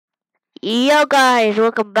Yo guys,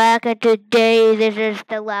 welcome back, and today this is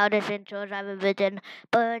the loudest intros I've ever done.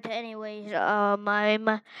 But anyways,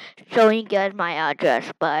 I'm showing you guys my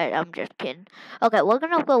address, but I'm just kidding. Okay, we're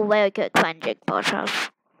gonna go very quick find Jake Paul's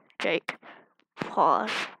house. Jake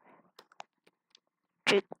Paul's.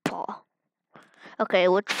 Jake Paul. Okay,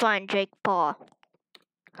 let's find Jake Paul.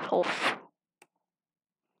 House.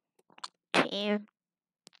 Team.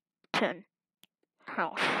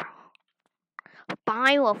 House.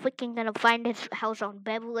 Fine, we're freaking gonna find his house on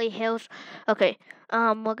Beverly Hills. Okay,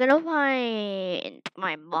 we're gonna find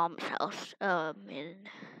my mom's house.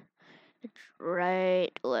 It's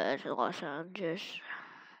right where's Los Angeles.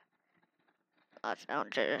 Los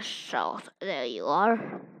Angeles South. There you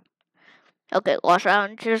are. Okay, Los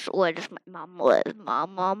Angeles. Where does my mom live?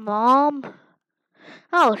 Mom.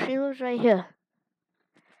 Oh, she lives right here.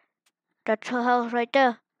 That's her house right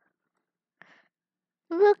there.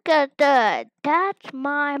 Look at that. That's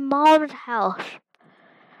my mom's house.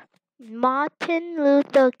 Martin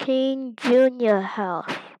Luther King Jr.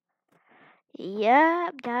 house. Yeah,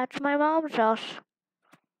 that's my mom's house.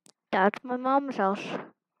 That's my mom's house.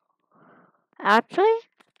 Actually,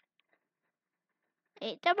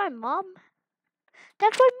 ain't that my mom?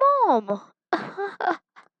 That's my mom.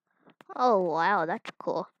 Oh wow, that's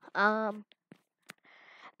cool.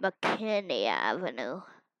 McKinney Avenue.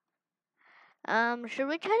 Should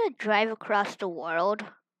we try to drive across the world?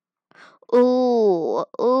 Ooh.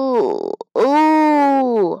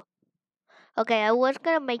 Okay, I was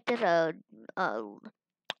gonna make this a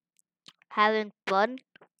having fun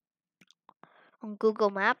on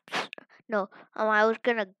Google Maps. No, I was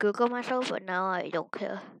gonna Google myself, but now I don't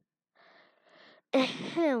care.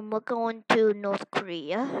 We're going to North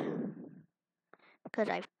Korea.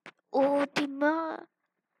 Because Ultima.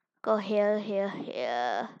 Go here.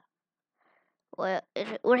 Where is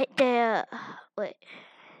it? Right there. Wait.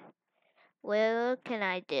 Where can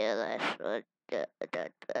I do this?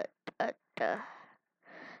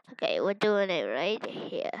 Okay, we're doing it right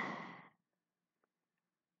here.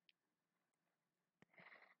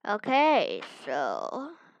 Okay,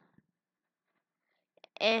 so.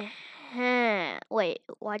 Wait,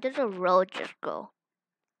 why does the road just go?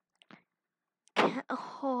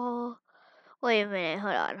 Oh, wait a minute.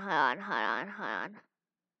 Hold on.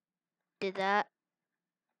 Did that?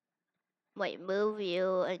 Wait, move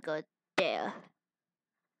you and go there.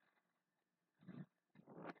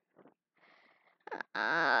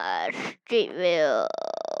 Street view.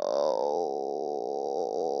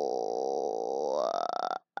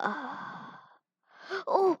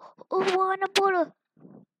 Oh, we're on the border.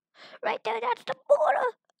 Right there, that's the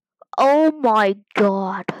border. Oh my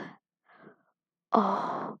god.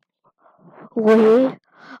 Oh, we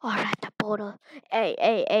are at the border.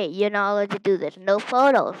 Hey, you're not allowed to do this. No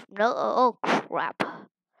photos. No, oh crap.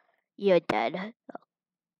 You're dead.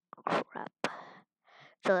 Oh, crap.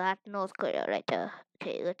 So that's North Korea right there.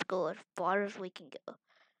 Okay, let's go as far as we can go.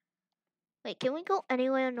 Wait, can we go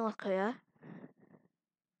anywhere in North Korea?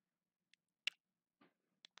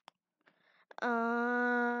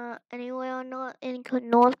 Anywhere in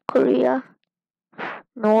North Korea?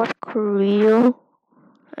 North Korea?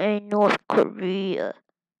 Hey, North Korea.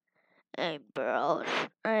 Hey, bros.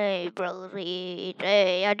 Hey, brosies.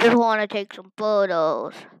 Hey, I just want to take some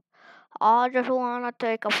photos. I just want to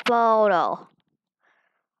take a photo.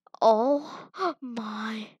 Oh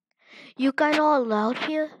my. You guys are allowed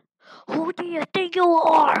here? Who do you think you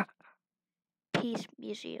are? Peace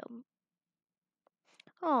Museum.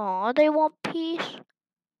 Oh, they want peace.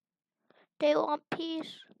 They want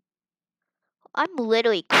peace. I'm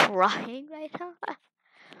literally crying right now.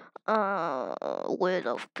 Where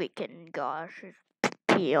the freaking gosh is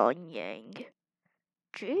Pyongyang?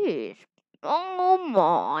 Jeez. Oh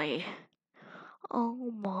my.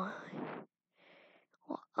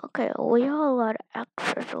 Okay, we have a lot of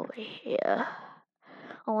access over here.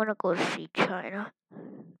 I wanna go see China.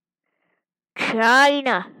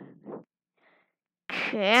 China.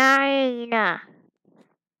 Hey,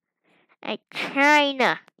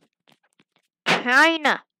 China.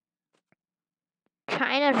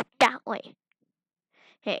 China's that way.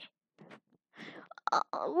 Hey.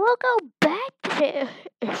 We'll go back there.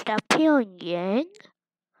 Is that Pyongyang?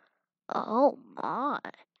 Oh my.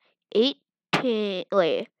 18.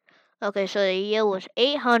 Wait. Okay, so the year was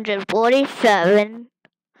 847.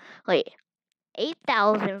 Wait.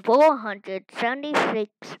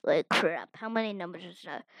 8,476. Wait, crap. How many numbers is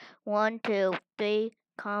that? 1, 2, 3,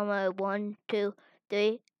 comma, 1, 2,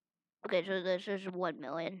 3. Okay, so this is 1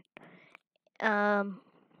 million.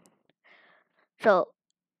 So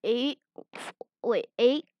 8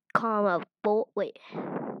 comma 4, wait.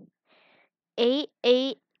 8,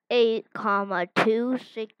 8, 238,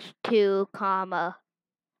 262,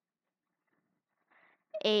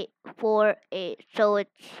 848. So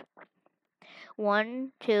it's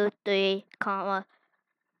 1, 2, 3,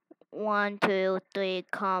 1, 2, 3,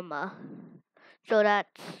 So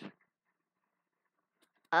that's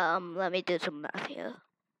let me do some math here.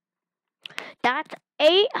 That's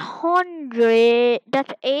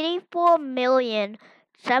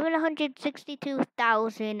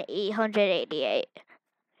 84,762,888.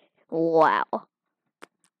 Wow.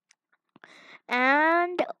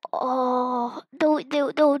 And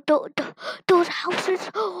those houses.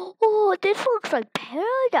 Oh, this looks like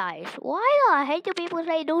paradise. Why do I hate the people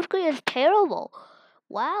say North Korea is terrible?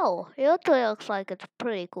 Wow, it looks like it's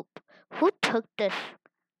pretty cool. Who took this?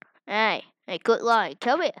 Hey, good line.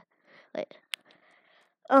 Tell me. Wait.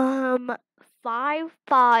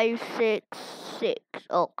 5566.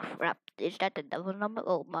 Oh crap! Is that the double number?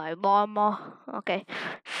 Oh my mama. Okay,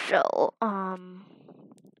 so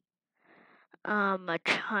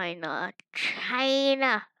China,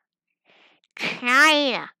 China,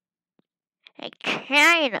 China, hey,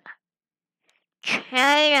 China,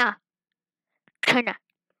 China, China.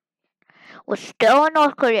 We're still in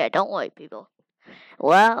North Korea. Don't worry, people.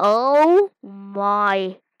 Well, oh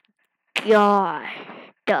my god.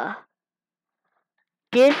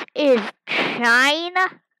 This is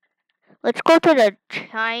China. Let's go to the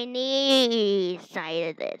Chinese side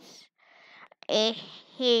of this.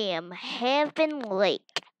 Heaven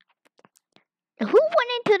Lake. Who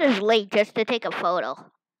went into this lake just to take a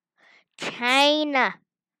photo? China.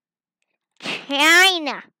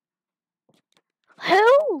 China.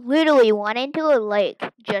 Who literally went into a lake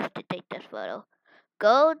just to take this photo?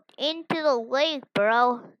 Go into the lake,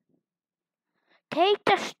 bro. Take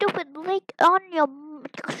the stupid lake on your...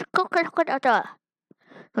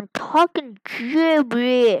 I'm talking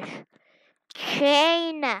gibberish.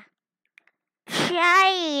 China.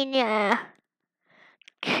 China.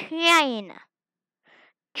 China.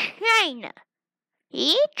 China.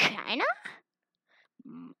 China?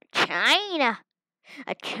 China.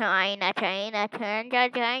 China, China, China,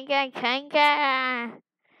 China, China.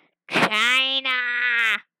 China.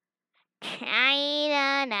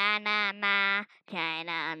 China, na, na, na.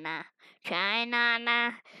 China, na. China,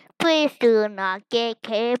 na. Please do not get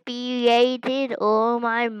copyrighted or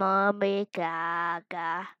my mommy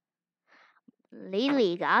Gaga.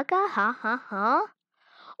 Lady Gaga? Huh?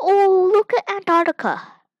 Oh, look at Antarctica.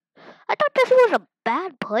 I thought this was a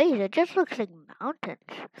bad place. It just looks like mountains.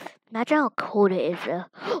 Imagine how cold it is there.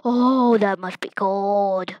 Oh, that must be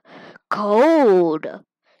cold. Cold.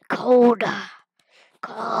 Cold.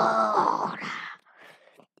 Cold. Cold.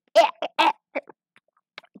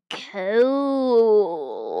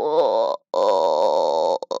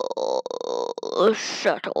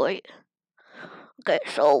 Certainly. Okay,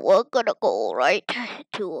 so we're gonna go right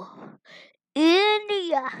to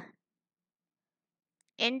India.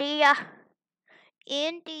 India.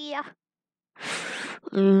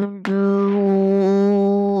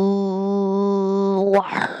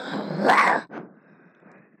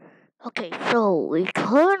 Okay, so we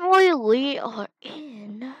are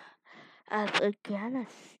in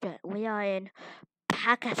Afghanistan. We are in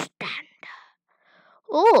Pakistan.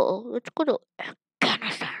 Oh, let's go to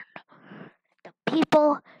Afghanistan. The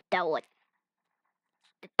people that would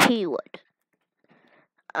the T word.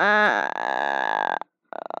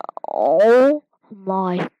 Oh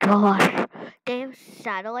my gosh. They have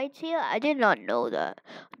satellites here? I did not know that.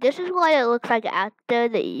 This is what it looks like after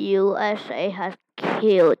the USA has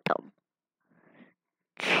killed them.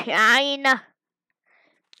 China.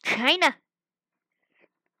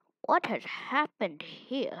 What has happened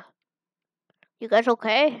here? You guys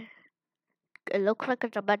okay? It looks like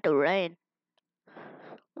it's about to rain.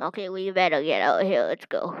 Okay, we better get out here. Let's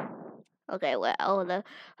go. Okay, well, let's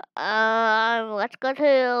go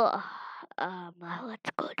to,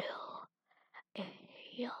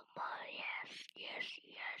 yes.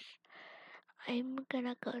 I'm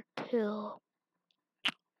gonna go to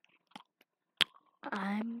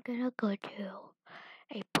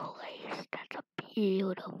a place that's a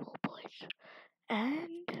beautiful place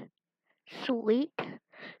and sweet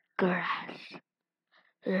grass.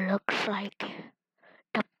 Looks like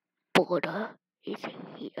the border is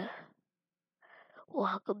here.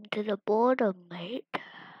 Welcome to the border, mate.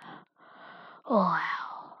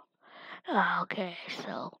 Wow. Okay,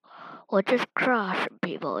 so we're just crossing,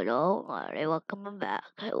 people. Don't worry, we're coming back.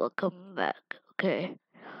 Okay.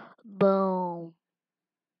 Boom.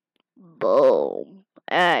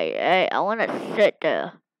 Hey, I wanna sit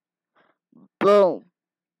there. Boom.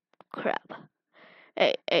 Crap.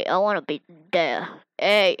 Hey, I wanna be there.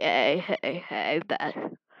 Hey,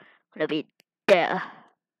 bad. gonna be there.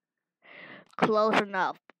 Close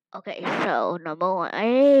enough. Okay, so number one.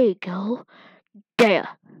 There you go.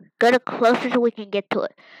 There. Get it closer so we can get to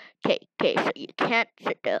it. Okay, so you can't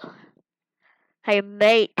sit there. Hey,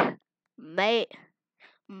 mate. Mate.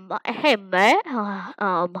 Hey, mate.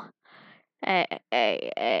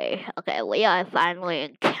 Hey. Okay, we are finally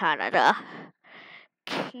in Canada.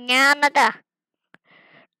 Canada.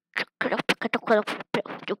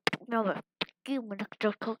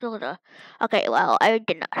 Okay, well, I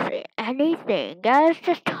did not say anything. I was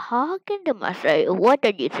just talking to myself. What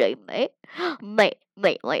did you say, mate? Mate,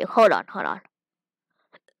 hold on.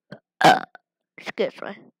 Excuse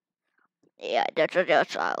me. Yeah,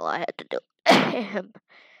 that's all I had to do.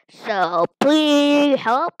 So please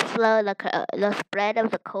help slow the spread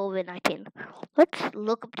of the COVID-19. Let's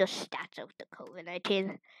look up the stats of the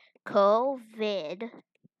COVID-19.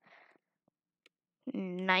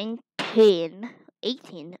 COVID-19,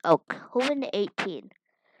 18. Oh, COVID-18.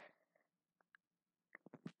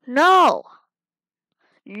 No.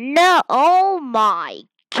 Oh my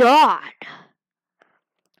God.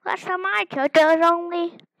 Last time I checked, there was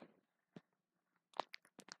only.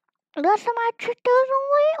 Oh my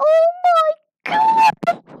God.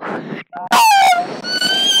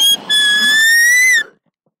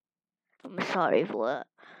 I'm sorry for that.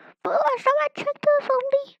 But last time I checked, there was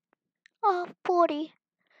only 40.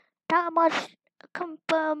 That much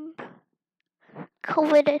confirmed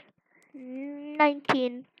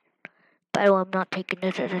COVID-19. By the way, I'm not taking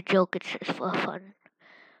this as a joke, it's just for fun.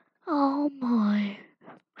 Oh my.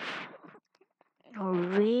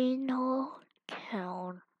 Renal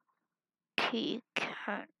County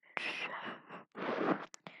cancer.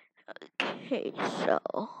 Okay, so.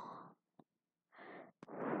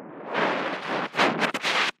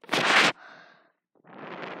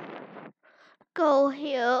 Go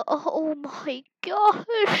here. Oh my gosh,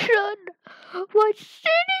 son. My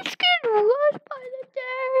city's getting worse by the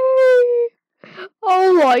day.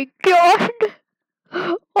 Oh my God.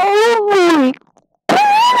 Oh my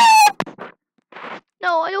God.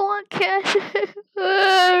 No, I don't want cancer.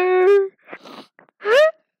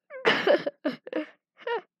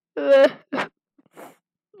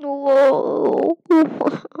 Whoa.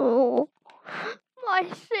 My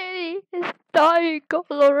city is dying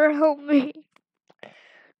all around me.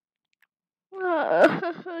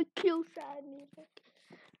 Cue sad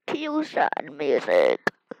music.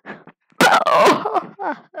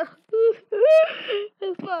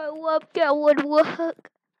 If my webcam would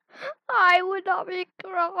work, I would not be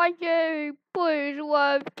crying. Please,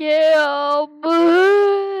 webcam.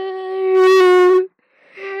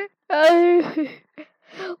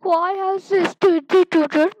 Why has this turned into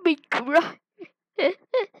just me crying?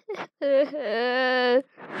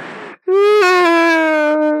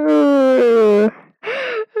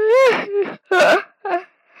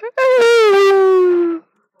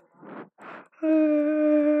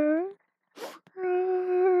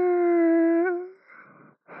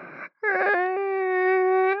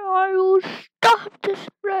 I will stop the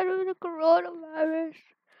spread of the coronavirus.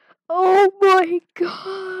 Oh my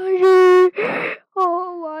God.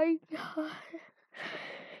 Oh my God.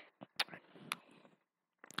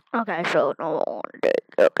 Okay, so number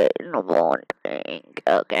one thing.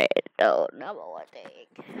 Okay, so number one thing.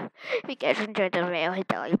 If you guys enjoyed the video, hit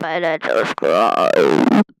the like button and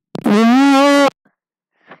subscribe.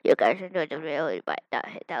 You guys enjoyed the video, hit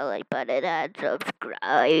the like button and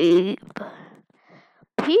subscribe.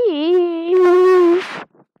 Peace.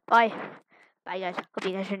 Bye. Bye guys. Hope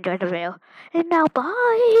you guys enjoyed the video. And now bye.